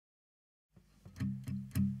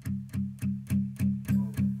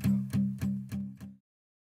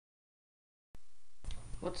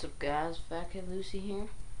What's up, guys? PhatKatLucy here,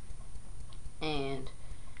 and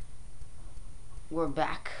we're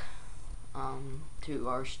back to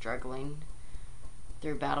our struggling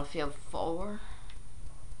through Battlefield 4.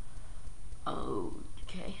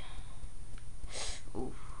 Okay.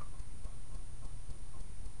 Oof.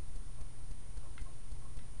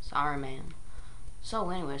 Sorry, man.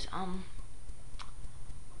 So, anyways,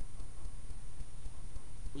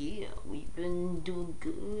 yeah, we've been doing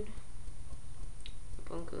good.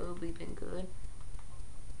 We've been good.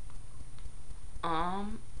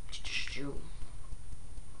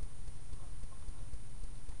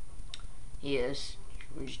 Yes,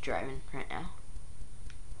 we're just driving right now.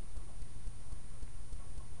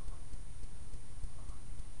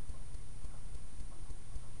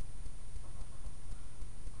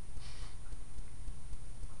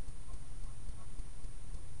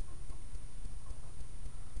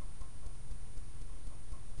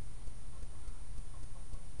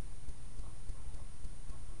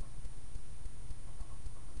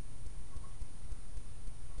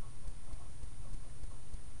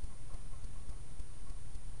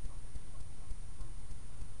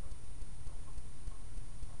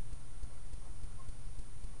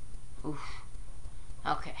 Oof.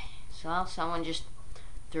 Okay, so someone just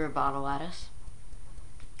threw a bottle at us.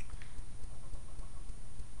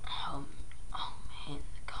 Oh man,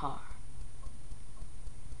 the car.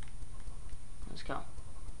 Let's go.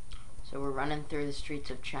 So we're running through the streets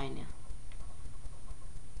of China.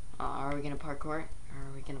 Are we gonna parkour it?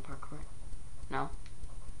 Are we gonna parkour it? No?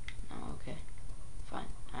 No, okay. Fine.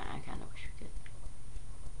 I kinda wish we could.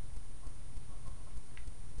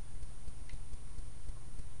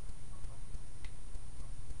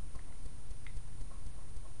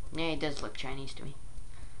 Yeah, it does look Chinese to me.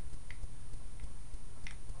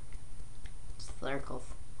 Circles.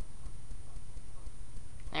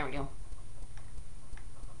 There we go.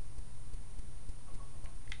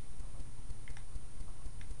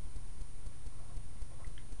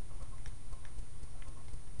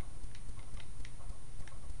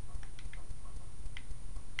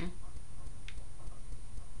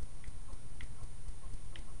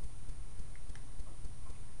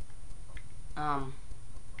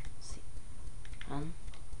 Let's see.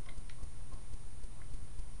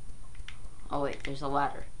 Oh wait, there's a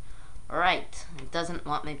ladder. Alright, it doesn't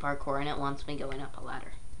want me parkouring, it wants me going up a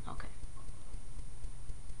ladder. Okay.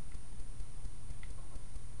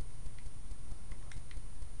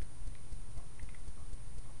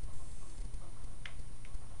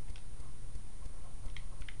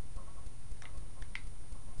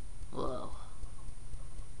 Whoa.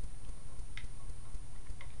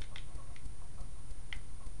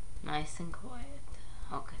 Nice and quiet.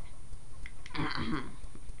 Okay.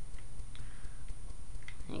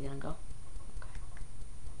 You gonna go? Okay.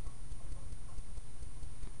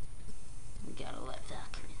 We gotta let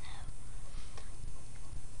Valkyrie know.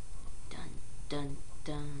 Dun dun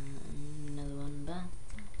dun. Another one back.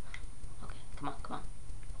 Okay, come on, come on.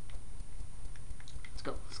 Let's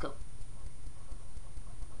go, let's go.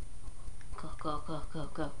 Go, go, go, go,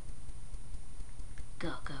 go.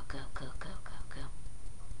 Go, go, go, go, go, go, go.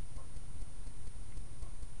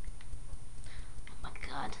 Oh my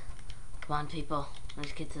god. Come on, people.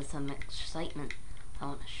 Let's get to some excitement. I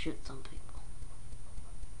want to shoot some people.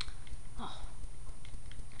 Oh.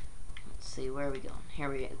 Let's see, where are we going? Here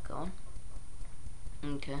we go.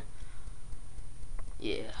 Okay.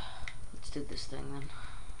 Yeah. Let's do this thing then.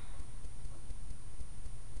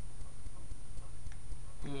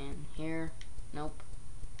 And here. Nope.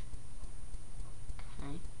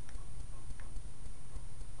 Okay.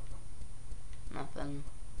 Nothing.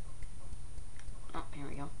 Oh, here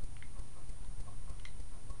we go.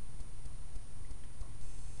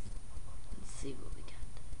 Let's see what we got.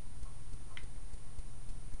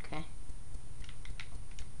 Okay.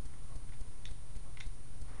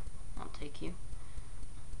 I'll take you.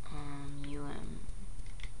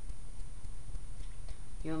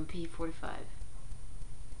 UMP 45.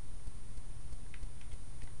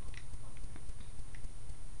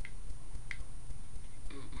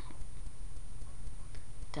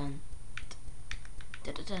 Dun.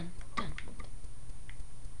 Dun dun dun dun.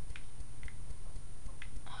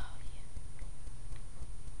 Oh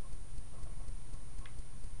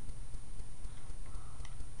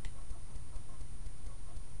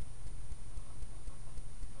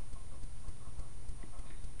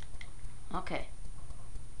yeah. Okay.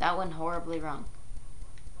 That went horribly wrong.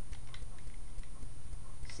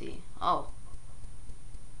 Let's see. Oh.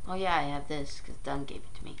 Oh yeah, I have this because Dunn gave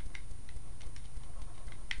it to me.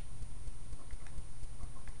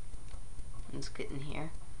 Let's get in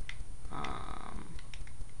here.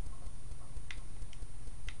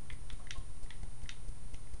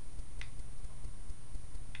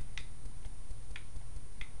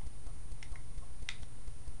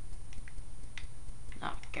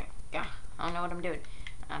 I know what I'm doing.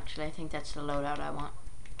 Actually, I think that's the loadout I want.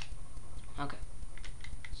 Okay.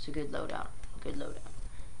 It's a good loadout. Good loadout.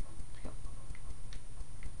 Let's go.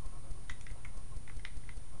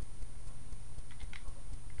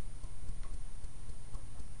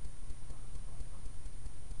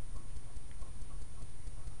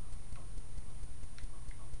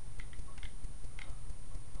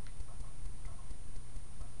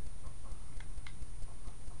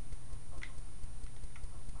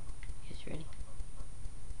 You guys ready?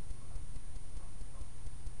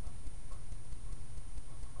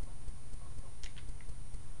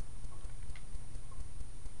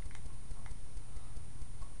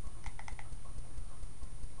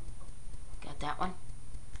 Got that one.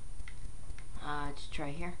 Let's try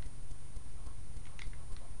here.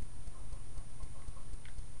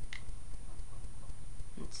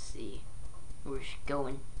 Let's see. We're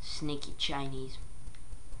going sneaky Chinese.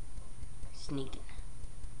 Sneaking.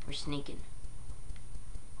 We're sneaking.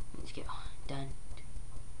 Let's go. Done.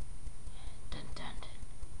 Dun dun.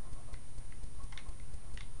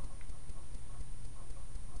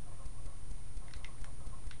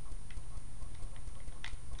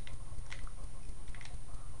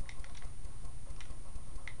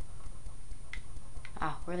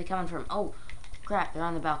 Ah, where are they coming from? Oh, crap, they're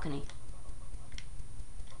on the balcony.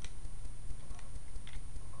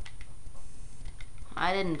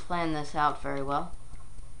 I didn't plan this out very well.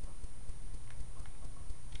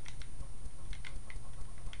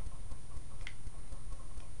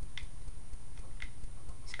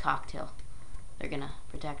 It's cocktail. They're gonna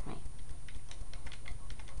protect me.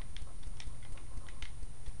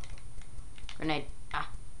 Grenade. Ah.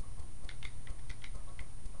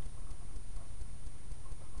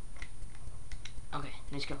 Okay,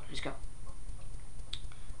 let's go, let's go.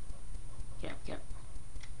 Get up, get up.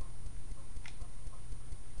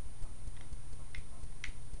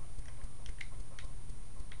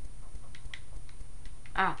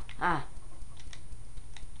 Ah, ah.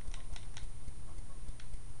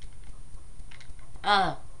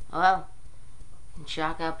 Well,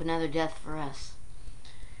 chalk up another death for us.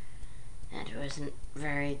 That wasn't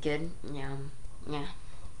very good. Yeah. Yeah.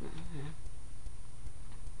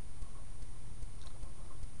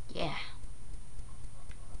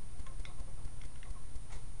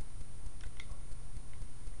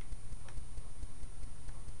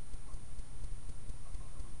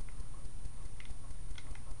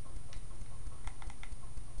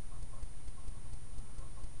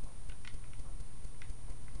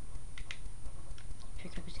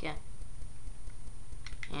 Pick up his gun.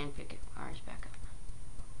 And pick ours back up.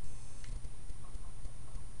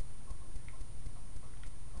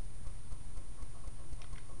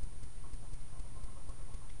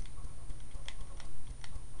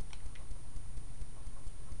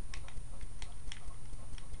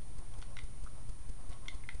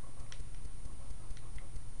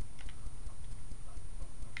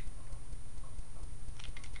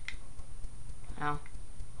 Ow.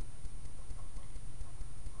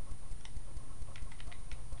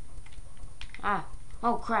 Ah.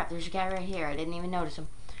 Oh crap, there's a guy right here. I didn't even notice him.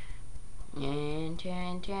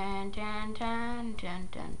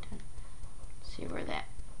 See where that.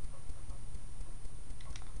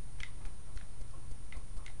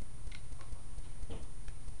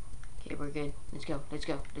 Okay, we're good. Let's go, let's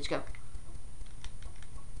go, let's go.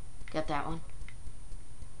 Got that one.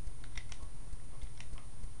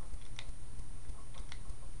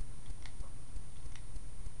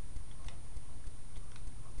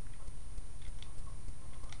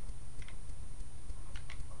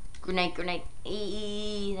 Grenade, grenade.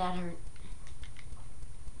 Eee, that hurt.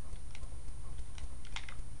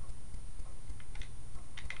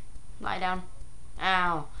 Lie down.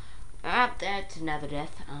 Ow. Ah, that's another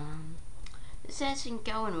death. This isn't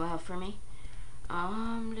going well for me.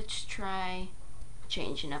 Let's try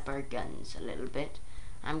changing up our guns a little bit.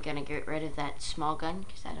 I'm gonna get rid of that small gun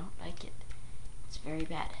because I don't like it. It's very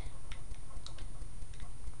bad.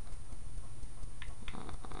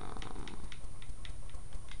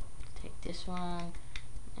 Take this one,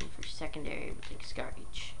 and for secondary, we'll take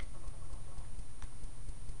Scourge.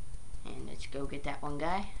 And let's go get that one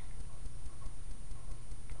guy.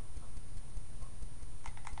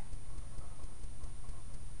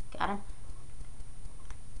 Got him.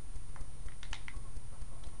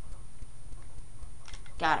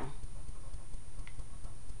 Got him.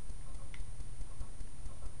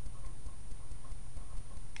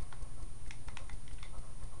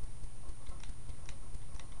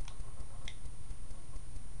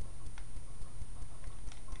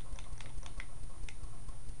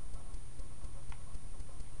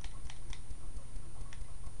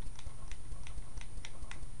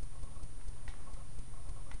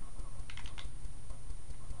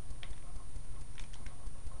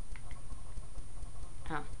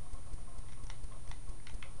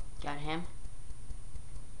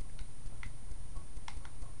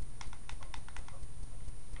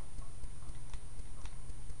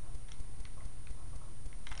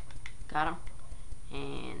 Got him.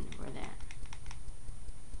 And where that?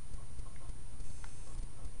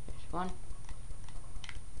 There's one.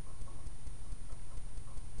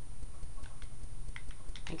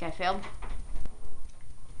 Think I failed?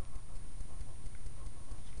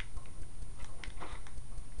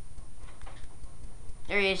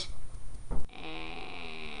 There he is.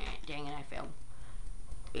 Dang it, I failed.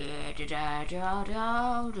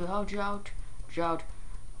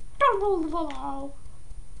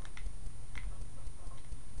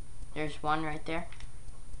 There's one right there.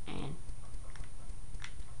 And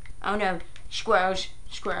oh no, squirrels,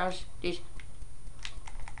 squirrels. These.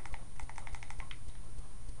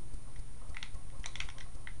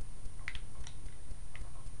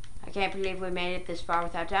 I can't believe we made it this far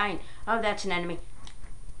without dying. Oh, that's an enemy.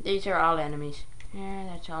 These are all enemies. Yeah,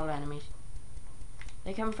 that's all enemies.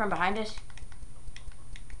 They come from behind us?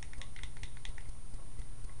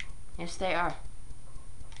 Yes, they are.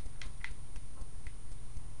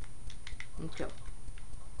 Let's go.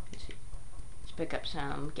 Let's see. Let's pick up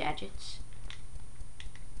some gadgets.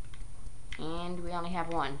 And we only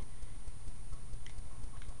have one.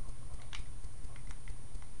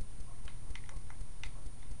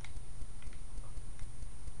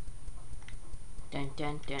 Dun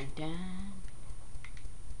dun dun dun.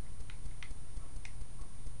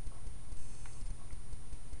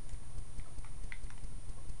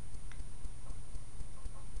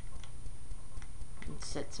 Let's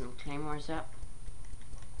set some claymores up.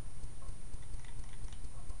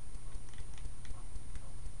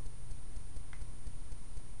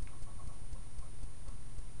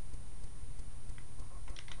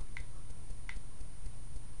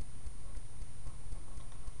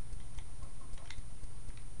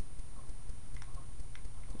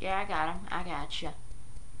 Yeah, I got him. I got you.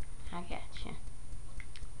 I got you.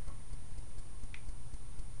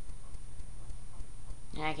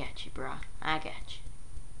 I got you, bro. I got you.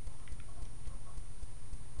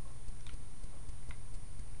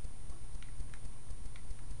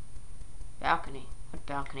 Balcony. What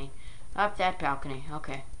balcony? Up that balcony.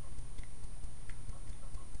 Okay.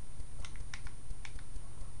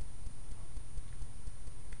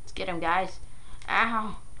 Let's get him, guys.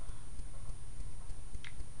 Ow.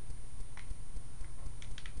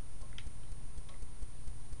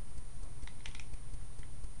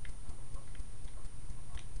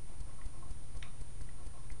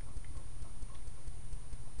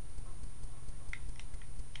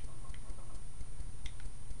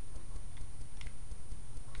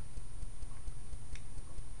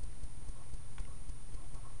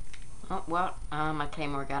 Oh, well, my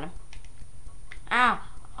claymore got him. Ow!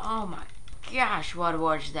 Oh my gosh, what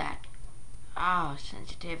was that? Oh,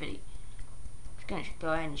 sensitivity. I'm just gonna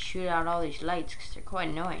go ahead and shoot out all these lights because they're quite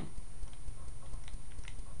annoying.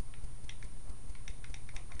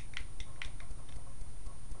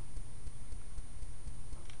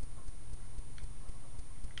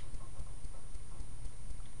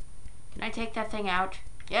 Can I take that thing out?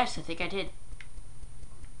 Yes, I think I did.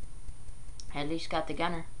 I at least got the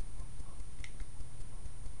gunner.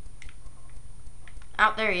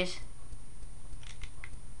 Out there he is.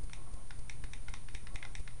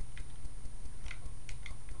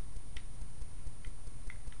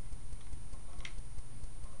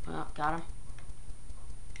 Well, got him.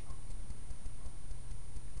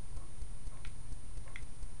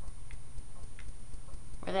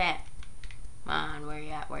 Where they at? Come on, where you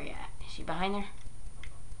at? Where you at? Is he behind there?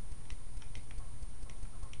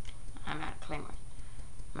 I'm out of claymore.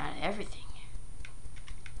 I'm out of everything.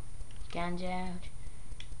 Guns out.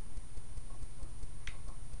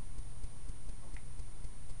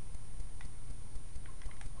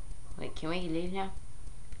 Wait, can we leave now?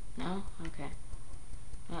 No? Okay.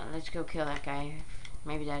 Well, let's go kill that guy.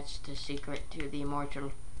 Maybe that's the secret to the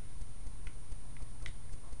immortal.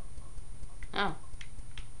 Oh.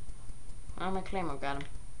 Oh, my claymore got him.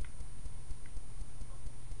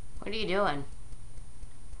 What are you doing?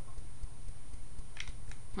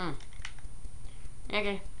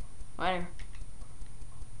 Okay. Whatever.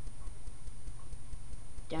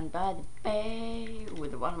 Down by the bay where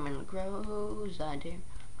the watermelon grows, I dare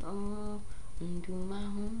go into my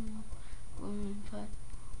home. But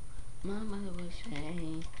my mother would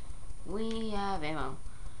say, we have a home.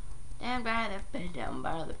 Down by the bay, down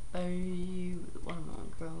by the bay where the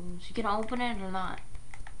watermelon grows. You gonna open it or not?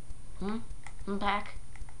 Unpack?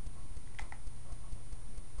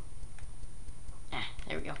 Ah,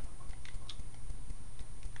 there we go.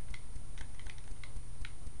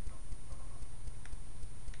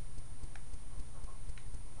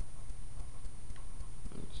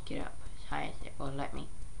 Let's get up as high as it will let me.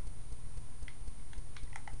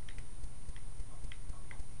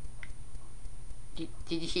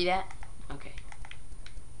 Did you see that? Okay.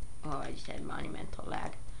 Oh, I just had monumental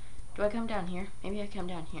lag. Do I come down here? Maybe I come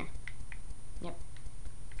down here. Yep.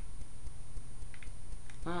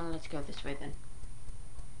 Well, let's go this way then.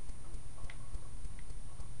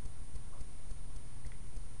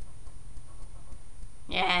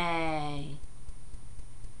 Yay!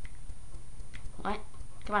 What?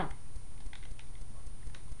 Come on.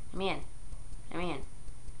 I'm in. I'm in.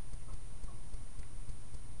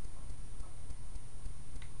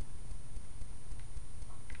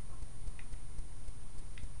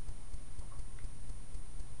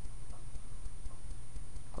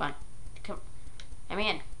 Come on. Come. I'm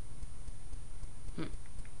in.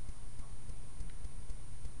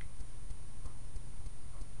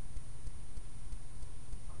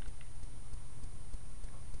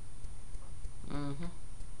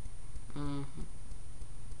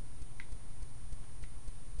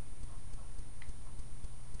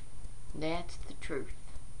 That's the truth.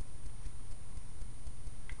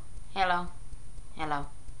 Hello. Hello.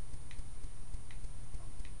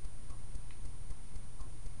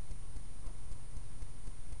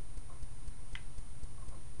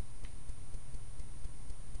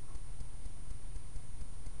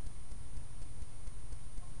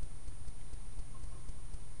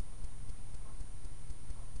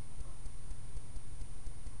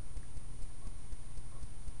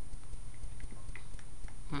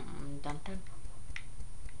 Dun dun.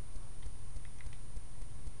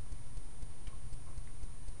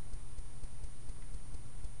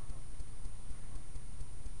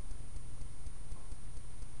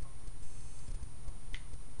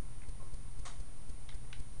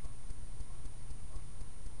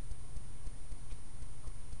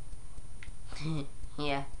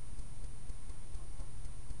 Yeah.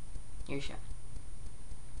 Your shot.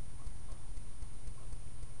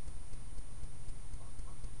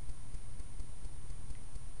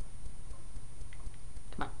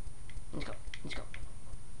 Come on. Let's go. Let's go.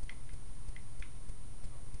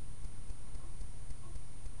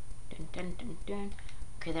 Dun dun dun dun.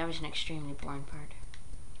 Okay, that was an extremely boring part.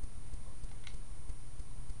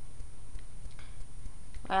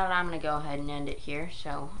 Well, I'm gonna go ahead and end it here.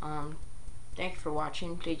 So, thanks for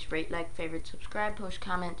watching. Please rate, like, favorite, subscribe, post,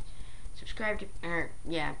 comment, subscribe to,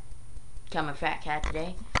 become a fat cat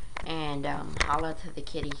today, and holla to the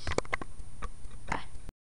kitties.